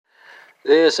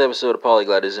This episode of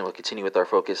Polyglotism will continue with our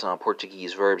focus on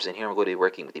Portuguese verbs, and here I'm going to be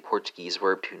working with the Portuguese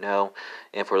verb to know.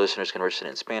 And for listeners conversing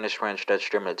in Spanish, French, Dutch,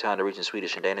 German, Italian, Norwegian,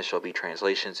 Swedish, and Danish, there'll be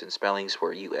translations and spellings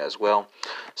for you as well.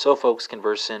 So folks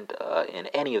conversant in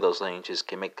any of those languages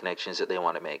can make connections that they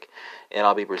want to make. And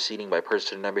I'll be proceeding by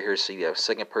person number here, so you have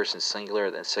second person singular,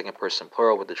 then second person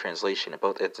plural, with the translation in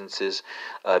both instances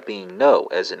being no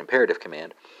as an imperative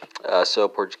command. So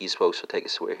Portuguese folks will take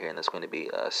us away here, and that's going to be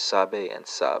sabe and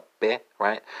sabe,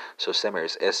 right? So saber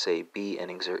is S-A-B,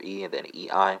 endings are E and then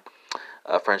E-I.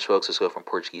 French folks, let's go from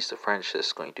Portuguese to French.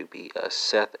 That's going to be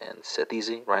Seth and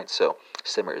Sethizi, right? So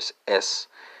saber is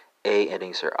S-A,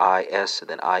 endings are I-S, and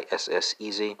then I-S-S,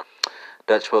 easy.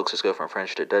 Dutch folks, let's go from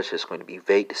French to Dutch. It's going to be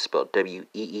Weet, spelled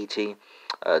W-E-E-T.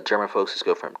 German folks, let's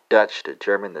go from Dutch to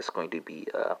German. That's going to be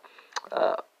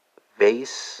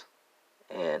Vase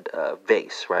and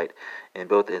vase, right? In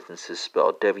both instances,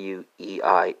 spelled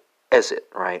W-E-I-S it,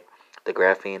 right? The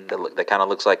grapheme that kind of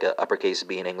looks like an uppercase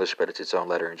B in English, but it's its own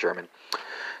letter in German.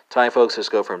 Italian folks, let's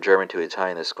go from German to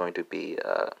Italian. That's going to be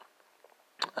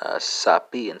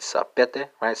sapi and sapete,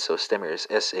 right? So stem here is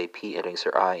S-A-P, endings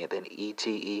are I, and then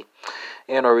E-T-E.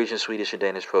 And Norwegian, Swedish, and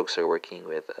Danish folks are working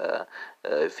with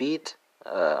vit,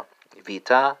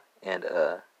 vita, and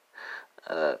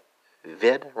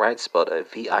vid, right? Spelled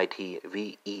V-I-T,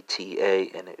 V-E-T-A,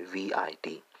 and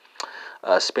V-I-D.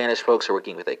 Spanish folks are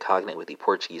working with a cognate with the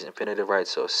Portuguese infinitive, right?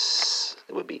 So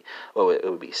it would be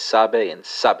sabe and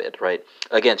sabed, right?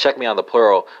 Again, check me on the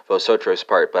plural vosotros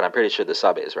part, but I'm pretty sure the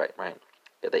sabe is right?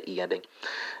 The E ending.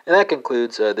 And that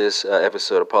concludes this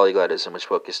episode of Polyglotism, which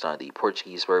focused on the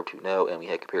Portuguese verb to know, and we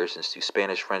had comparisons to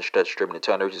Spanish, French, Dutch, German,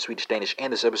 Italian, Norwegian, Swedish, Danish,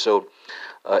 and this episode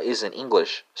is in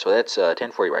English. So that's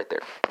 10 for you right there.